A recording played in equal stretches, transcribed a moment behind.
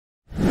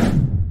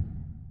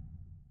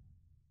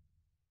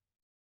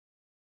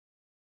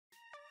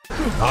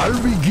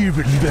I'll be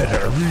given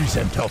better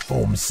reason to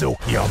foam soak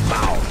your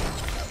mouth.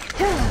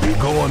 We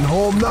going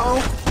home now?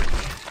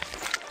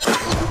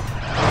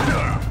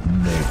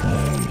 Make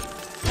me.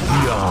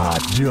 You're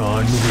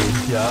done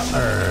with the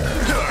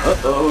earth.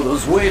 Uh-oh,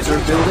 those waves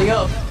are building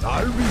up.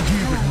 I'll be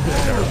given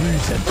better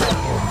reason to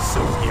foam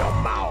soak your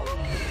mouth.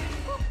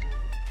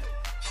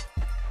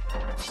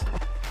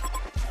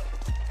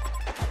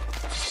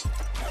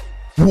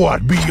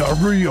 What be your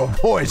real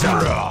poison?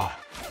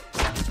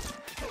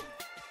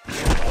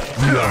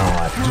 You're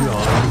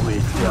done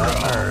with the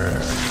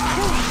earth.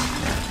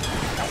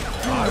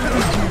 I'll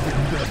be given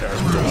better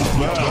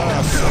reason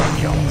to soak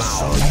your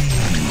mouth.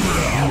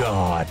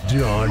 You're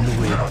done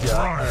with the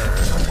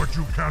earth. What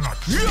you cannot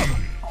see.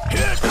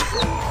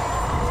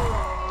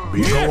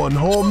 Be going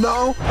home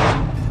now?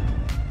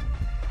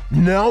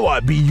 Now I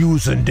be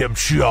using them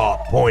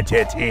sharp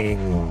pointed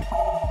things.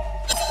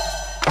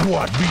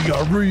 What be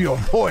your real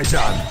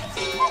poison?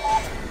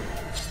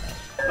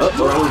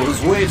 Uh-oh,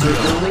 those waves are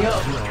building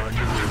up.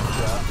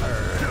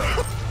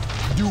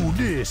 Do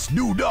this,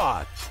 do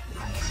that.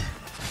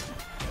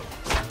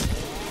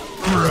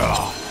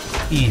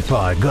 If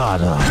I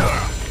gotta.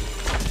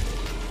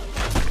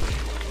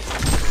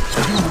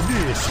 Do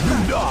this, do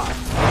that.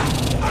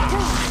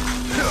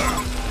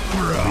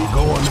 We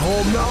going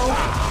home now?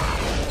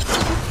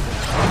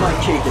 My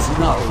cake is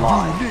not Do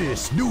alive.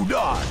 this, do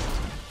that.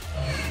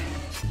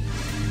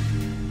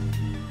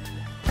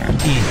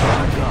 If I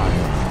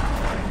gotta.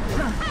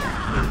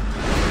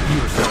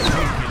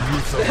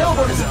 The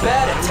Hellbourne is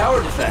bad at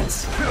tower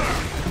defense.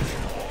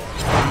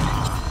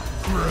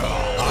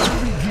 I'll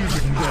be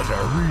given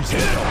better reason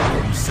to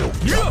foam soak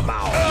your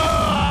mouth.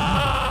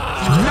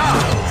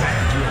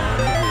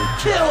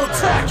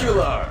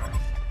 Kill-tacular!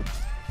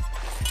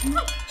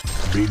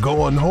 We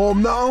going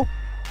home now?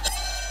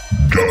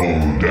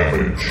 Double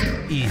damage.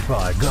 If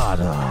I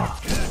gotta.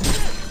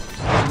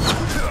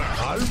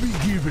 I'll be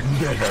given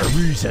better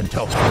reason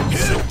to foam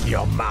soak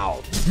your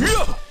mouth.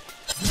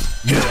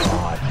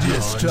 Yeah,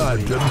 this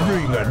time to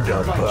bring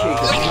under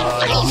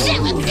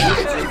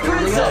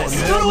Princess,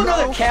 go to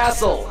another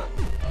castle!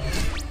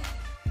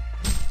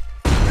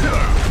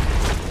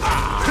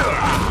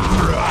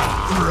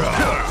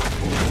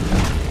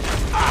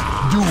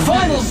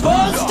 Final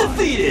boss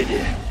defeated!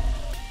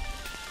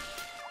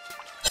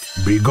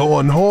 Be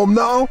going home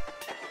now?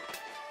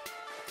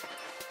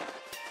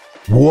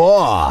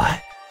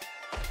 What?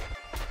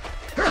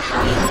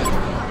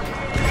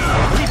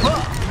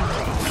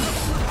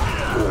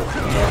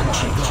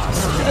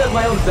 At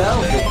my own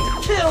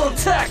battlefield.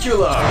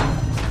 Kill-tacular!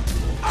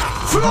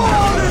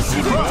 Flawless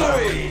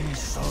victory!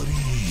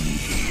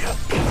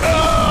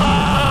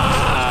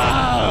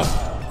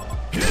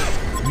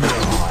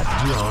 Not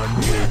done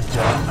with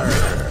the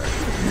earth.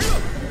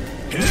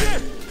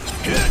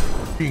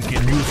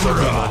 Thinking you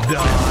gonna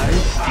die?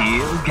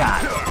 Still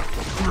got it.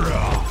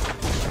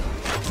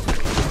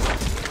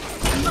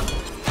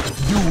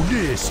 Do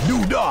this, do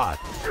that.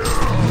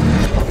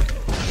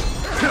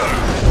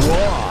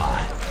 What?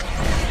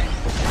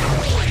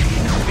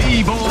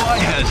 B-Boy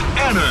has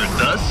entered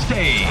the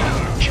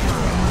stage.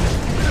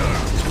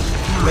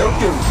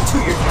 Welcome to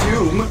your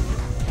doom.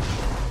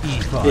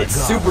 It's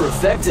super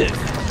effective.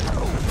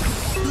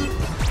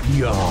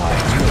 You're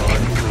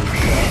done with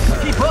the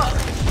Keep up.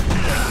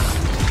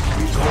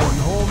 We going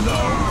home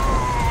now?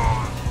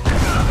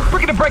 We're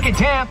gonna break it,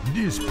 Tam.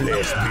 This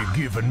place be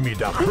giving me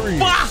the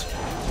creeps. ว้า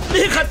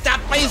นี่ขจัด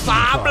ไป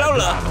3แล้วเ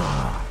หรอ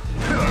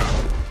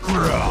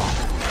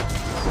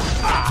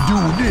Do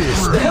this.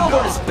 The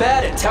Hellbourne is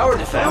bad at tower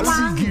defense.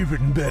 I'll be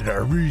given better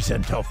reason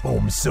to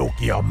foam soak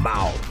your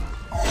mouth.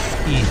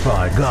 If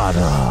I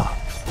gotta.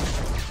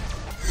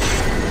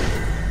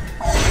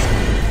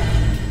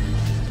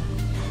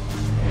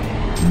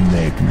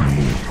 Make me.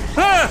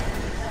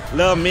 เ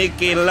ริ่มมี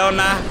กลิ่นแล้ว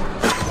นะ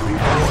We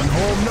going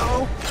home now?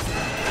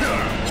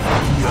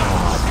 You're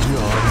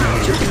done.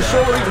 Is your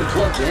controller even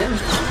plugged in?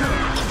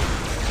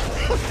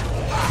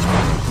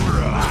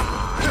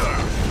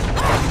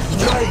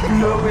 Try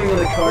ignoring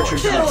the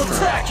cartridge.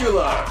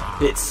 Kill-tacular!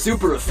 It's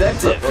super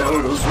effective.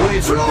 Oh, those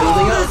waves are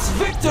building up. It's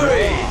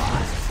victory!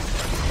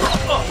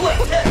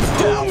 Let's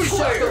down,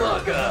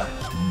 shakalaka!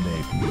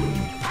 Make me.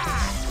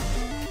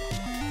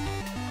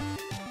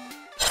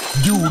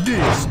 Do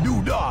this, do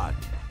that.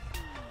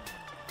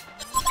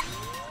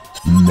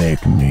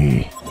 Make me.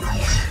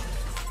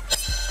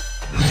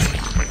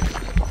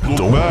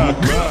 Go back.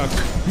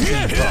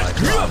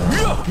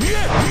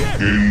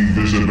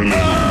 Invisibility.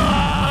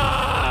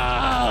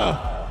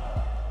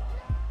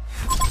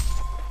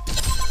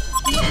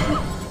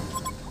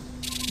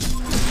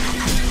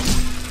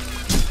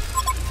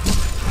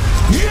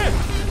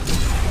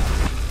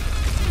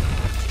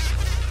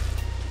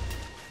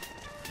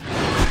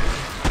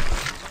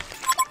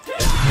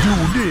 Do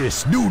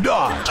this, do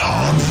that.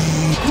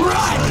 Tommy,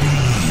 ready.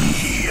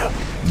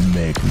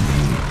 Make me.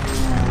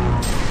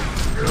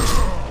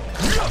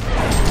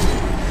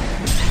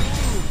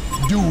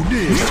 Do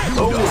this, do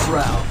Bonus that.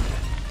 round.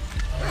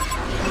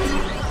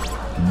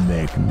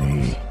 Make me.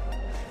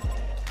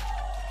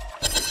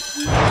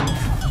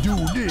 Do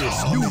this,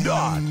 do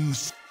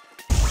that.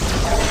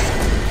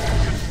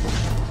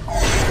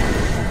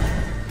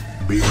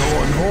 Be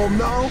going home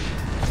now?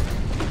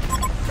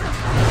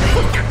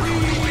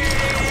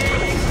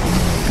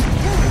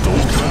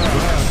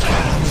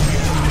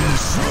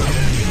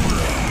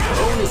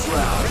 Bonus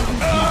round.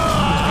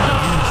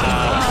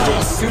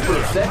 It's super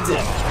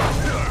effective.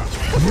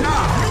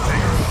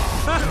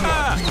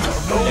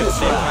 Bonus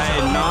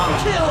round.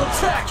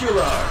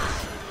 Kill-tacular.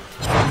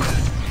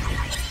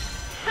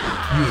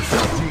 You so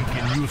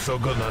thinking you so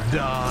gonna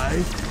die?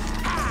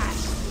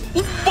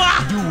 บ้า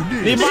Do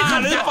นี่ this. บ้า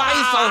หรือไป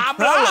3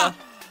แล้วเหรอ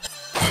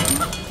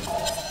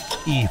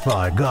If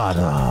I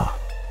gotta.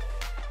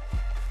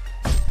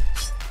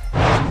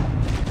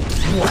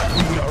 What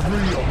we are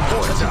real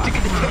boys.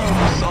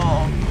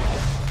 Song.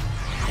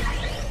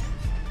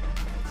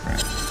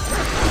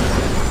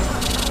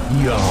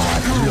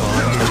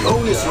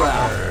 Bonus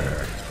round.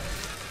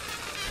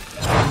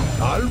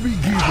 I'll be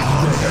giving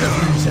you the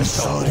reason to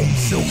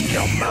soak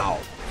your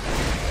mouth.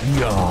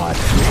 You're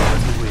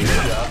done with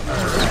the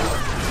earth.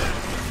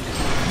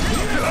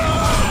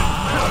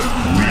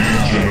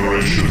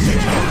 Regeneration.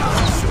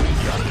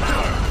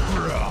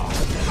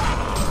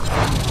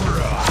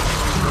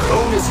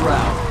 Bonus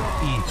round.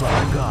 If I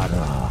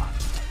gotta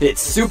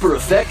It's super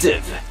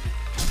effective.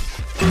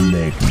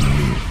 make me.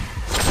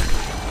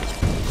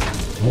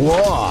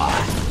 What?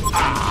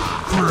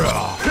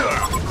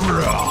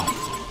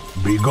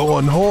 Be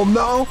going home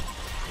now?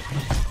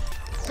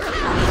 We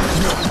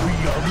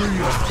are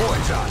real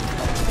poison.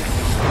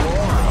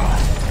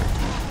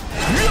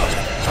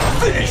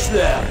 Finish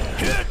them.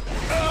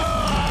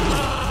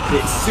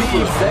 It's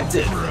super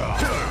effective.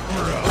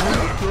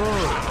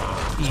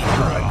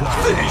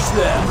 Finish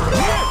them.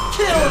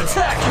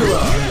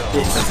 Kill-tacular.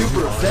 It's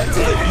super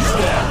effective. Finish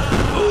them.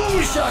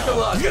 Ooh,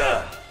 shakalaka.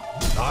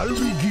 I'll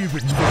be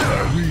giving you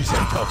a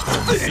reason to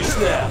Finish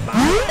them.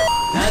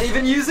 Not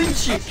even using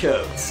cheat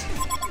codes.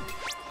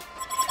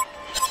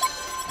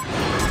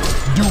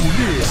 do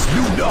this,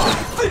 do that.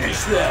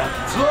 Finish them.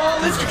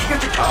 Flawless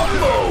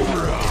combo.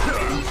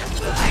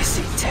 I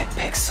see 10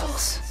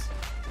 pixels.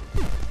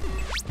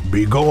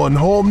 Be going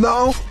home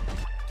now?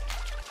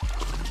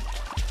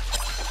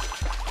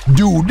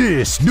 Do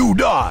this, do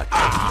that.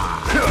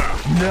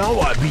 Now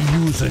I be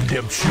using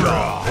them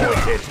sharp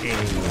pointed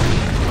aim.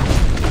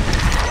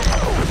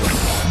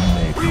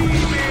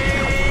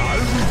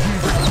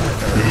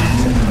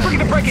 Bring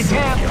the break it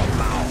down. Do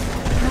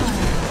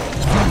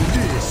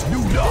this, do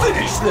that.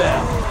 Finish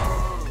them.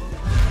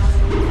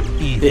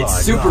 If It's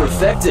I super gotta.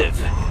 effective.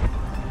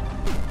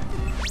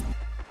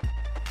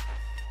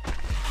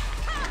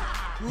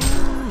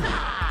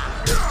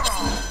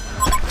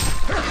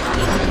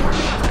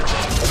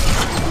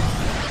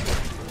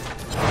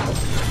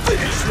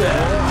 Finish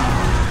them.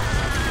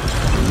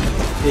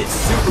 It's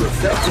super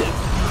effective.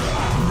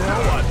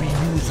 Now I be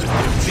using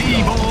them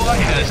B-Boy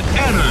has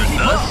entered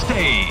the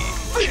stage.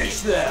 Finish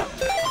them.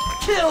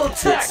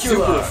 Kill-tacular. It's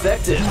super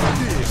effective.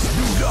 this,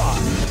 do that.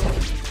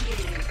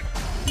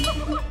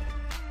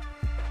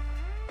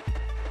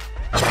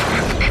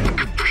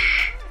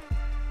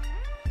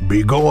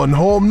 Be going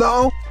home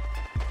now?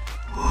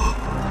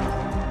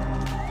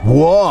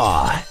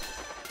 What?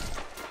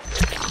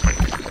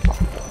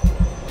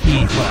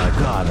 If I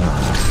gotta.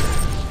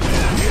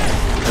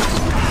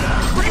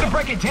 Bring the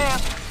break it down.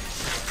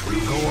 Be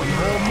going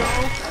home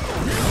now?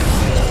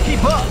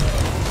 Keep up.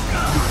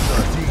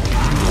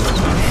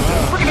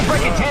 Bring the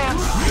break it down.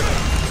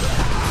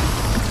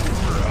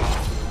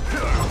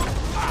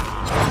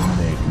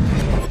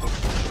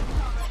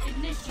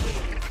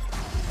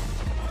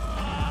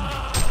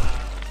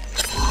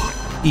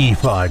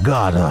 If I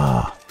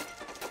gotta.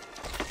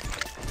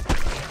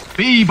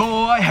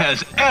 B-Boy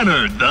has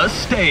entered the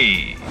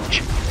stage.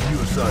 You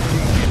so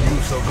thinking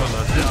you so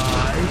gonna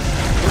die?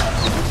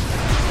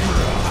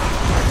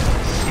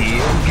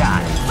 Still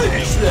got it.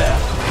 Finish them.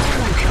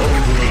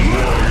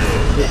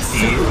 It's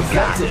super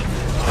effective.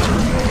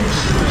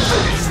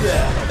 Finish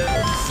them.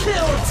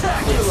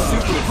 Kill-tacular. It's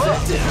super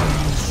effective.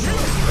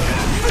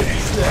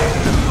 Finish them.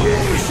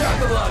 Ooh,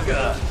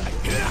 shakalaka.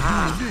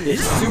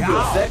 It's super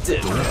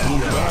effective.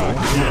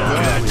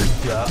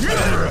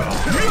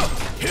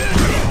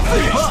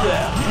 Finish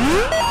them.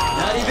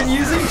 Not even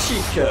using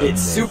cheat code.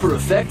 It's super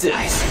effective.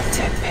 I see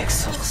 10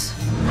 pixels.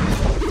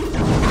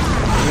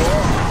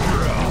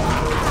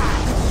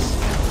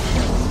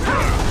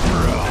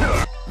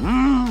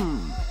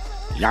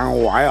 ยัง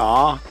ไหวเหรอ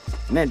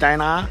แน่ใจ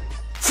นะ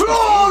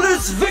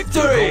Flawless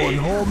victory.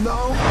 Going home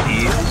now?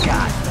 Still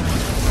got it.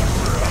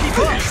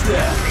 Finish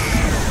them.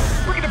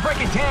 Bring the break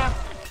it down.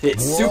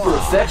 It's super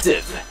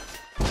effective.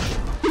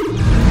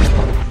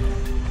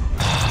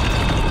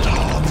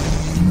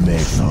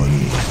 Make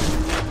me.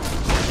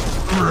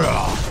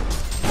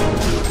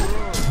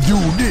 Do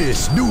this,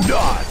 do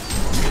that.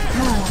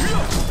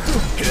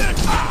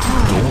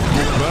 Don't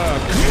look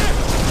back.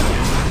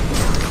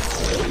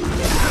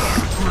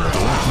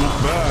 Don't look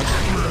back.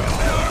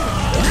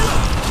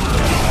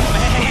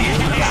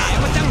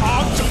 มันจะหอ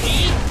มฉุย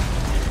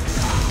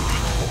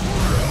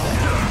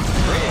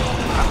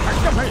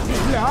จะไม่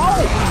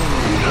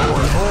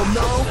home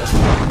now?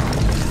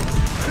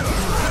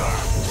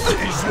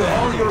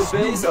 All your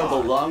bays are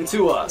belong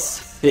to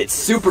us. It's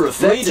super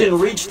effective. We didn't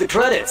reach the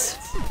credits.